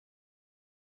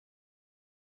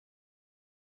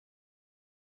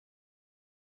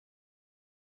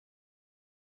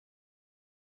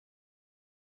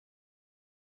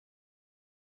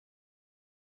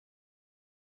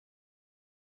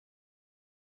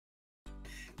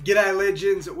G'day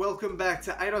legends, welcome back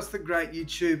to AdosTheGreat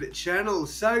YouTube channel.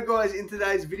 So guys, in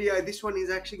today's video, this one is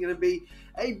actually going to be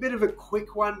a bit of a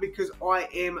quick one because I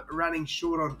am running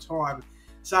short on time.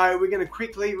 So we're going to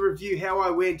quickly review how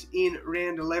I went in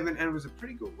round 11, and it was a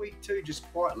pretty good week too,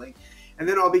 just quietly. And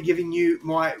then I'll be giving you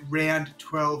my round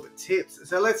 12 tips.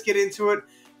 So let's get into it.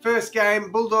 First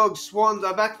game, Bulldogs Swans.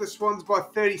 I backed the Swans by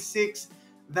 36.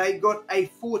 They got a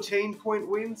 14-point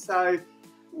win, so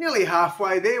nearly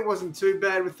halfway there. It wasn't too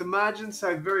bad with the margin,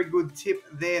 so very good tip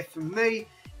there for me.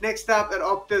 Next up at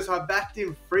Optus, I backed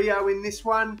in Freo in this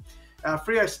one.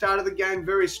 Freo started the game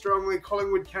very strongly.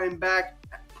 Collingwood came back,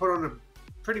 put on a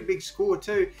pretty big score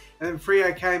too, and then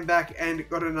Freo came back and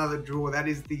got another draw. That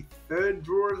is the third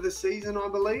draw of the season, I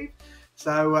believe.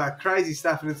 So crazy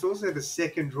stuff, and it's also the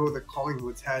second draw that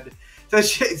Collingwood's had. So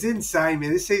it's insane,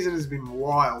 man. This season has been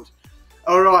wild.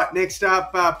 All right, next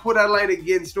up, Port Adelaide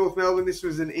against North Melbourne. This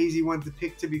was an easy one to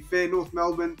pick, to be fair. North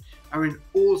Melbourne are in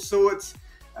all sorts.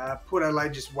 Port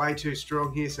Adelaide just way too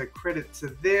strong here, so credit to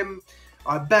them.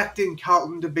 I backed in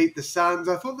Carlton to beat the Suns.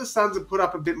 I thought the Suns would put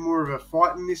up a bit more of a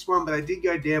fight in this one, but they did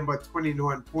go down by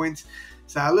 29 points.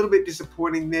 So a little bit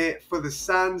disappointing there for the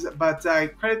Suns, but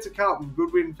credit to Carlton.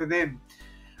 Good win for them.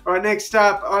 All right, next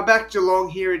up, I backed Geelong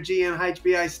here at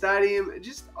GMHBA Stadium.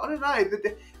 Just, I don't know,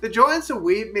 the Giants are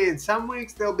weird, man. Some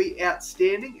weeks they'll be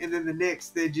outstanding, and then the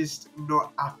next they're just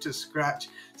not up to scratch.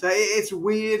 So it's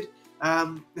weird.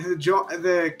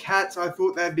 The Cats, I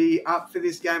thought they'd be up for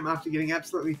this game after getting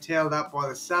absolutely tailed up by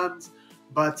the Suns,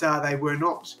 but they were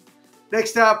not.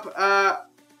 Next up,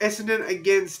 Essendon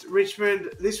against Richmond.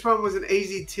 This one was an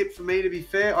easy tip for me, to be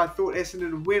fair. I thought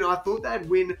Essendon would win. I thought they'd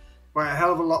win by a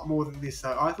hell of a lot more than this.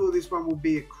 So I thought this one would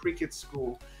be a cricket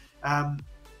score. Yeah,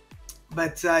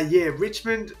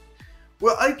 Richmond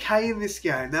were okay in this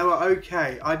game. They were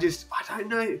okay. I don't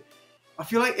know. I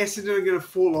feel like Essendon are going to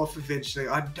fall off eventually.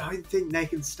 I don't think they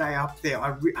can stay up there.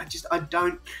 I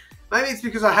don't. Maybe it's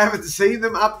because I haven't seen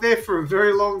them up there for a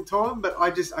very long time, but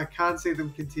I can't see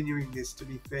them continuing this, to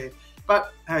be fair.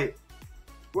 But hey,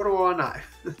 what do I know?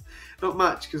 Not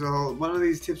much, because one of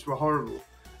these tips were horrible.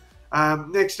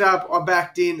 Next up, I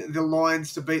backed in the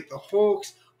Lions to beat the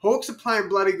Hawks. Hawks are playing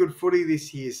bloody good footy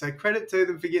this year, so credit to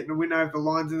them for getting a win over the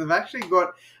Lions, and they've actually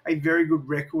got a very good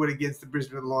record against the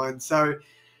Brisbane Lions. So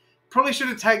probably should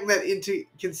have taken that into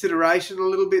consideration a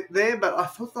little bit there, but I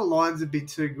thought the Lions would be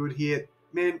too good here.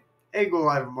 Man, egg all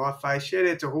over my face. Shout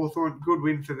out to Hawthorn. Good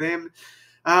win for them.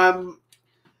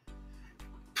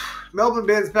 Melbourne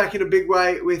bounced back in a big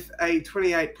way with a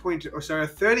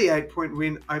 38-point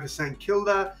win over St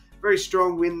Kilda. Very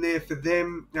strong win there for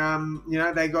them.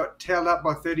 They got tailed up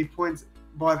by 30 points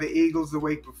by the Eagles the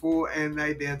week before, and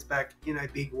they bounced back in a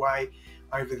big way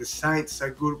over the Saints. So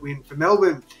good win for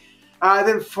Melbourne.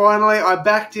 Then finally, I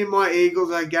backed in my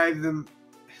Eagles. I gave them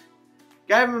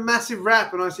a massive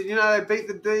rap, and I said, they beat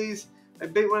the D's. They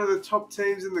beat one of the top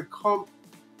teams in the comp.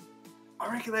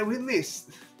 I reckon they win this.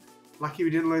 Lucky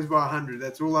we didn't lose by 100.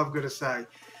 That's all I've got to say.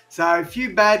 So a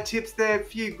few bad tips there, a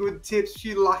few good tips, a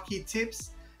few lucky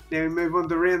tips. Now we move on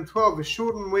to round 12, a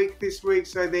shortened week this week.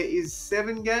 So there is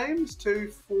 7 games,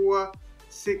 2, 4,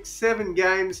 6, 7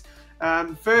 games.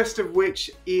 First of which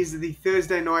is the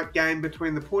Thursday night game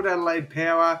between the Port Adelaide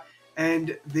Power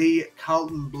and the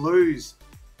Carlton Blues.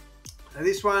 Now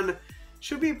this one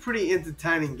should be a pretty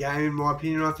entertaining game in my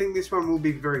opinion. I think this one will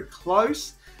be very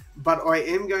close, but I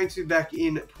am going to back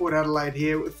in Port Adelaide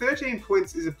here. 13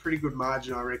 points is a pretty good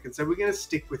margin, I reckon, so we're going to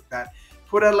stick with that.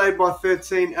 Port Adelaide by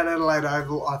 13 at Adelaide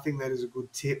Oval. I think that is a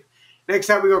good tip. Next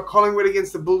up, we got Collingwood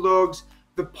against the Bulldogs.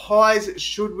 The Pies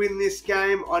should win this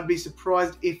game. I'd be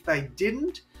surprised if they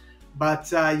didn't. But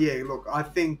yeah, look, I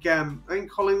think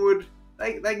Collingwood,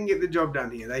 they can get the job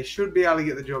done here. They should be able to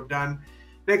get the job done.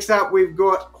 Next up, we've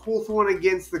got Hawthorn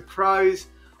against the Crows.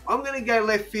 I'm going to go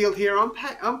left field here.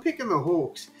 I'm picking the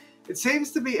Hawks. It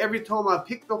seems to be every time I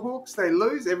pick the Hawks, they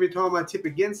lose. Every time I tip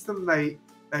against them, they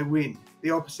win.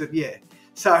 The opposite, yeah.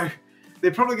 So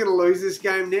they're probably going to lose this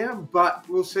game now, but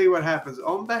we'll see what happens.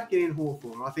 I'm backing in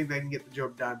Hawthorn. I think they can get the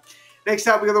job done. Next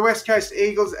up, we've got the West Coast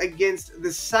Eagles against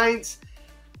the Saints.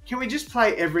 Can we just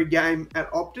play every game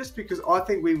at Optus? Because I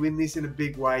think we win this in a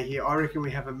big way here. I reckon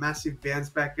we have a massive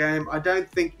bounce-back game. I don't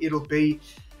think it'll be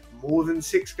more than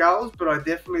 6 goals, but I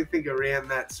definitely think around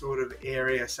that sort of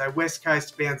area. So West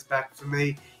Coast bounce back for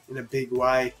me in a big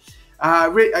way.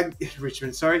 Geelong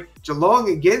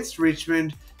against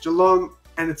Richmond. Geelong,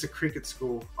 and it's a cricket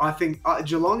score. I think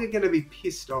Geelong are going to be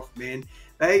pissed off, man.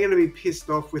 They're going to be pissed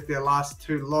off with their last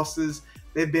 2 losses.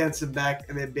 They're bouncing back,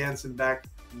 and they're bouncing back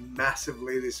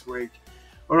massively this week.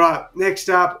 All right, next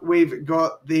up, we've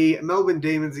got the Melbourne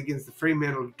Demons against the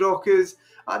Fremantle Dockers.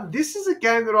 This is a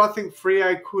game that I think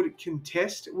Freo could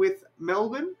contest with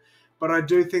Melbourne, but I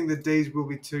do think the D's will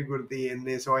be too good at the end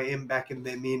there, so I am backing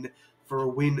them in for a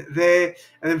win there.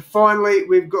 And then finally,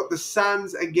 we've got the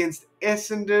Suns against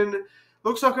Essendon.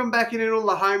 Looks like I'm backing in all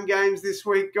the home games this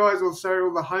week, guys, or sorry,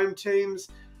 all the home teams.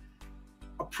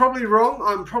 I'm probably wrong.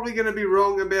 I'm probably going to be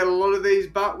wrong about a lot of these,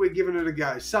 but we're giving it a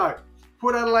go. So,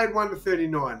 Port Adelaide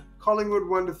 1-39, Collingwood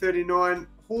 1-39,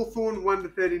 Hawthorn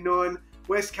 1-39,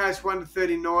 West Coast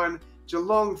 1-39,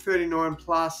 Geelong 39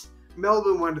 plus,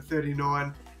 Melbourne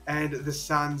 1-39, and the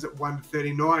Suns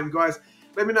 1-39. Guys,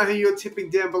 let me know who you're tipping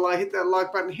down below. Hit that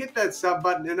like button, hit that sub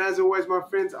button, and as always, my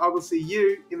friends, I will see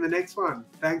you in the next one.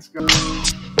 Thanks, guys.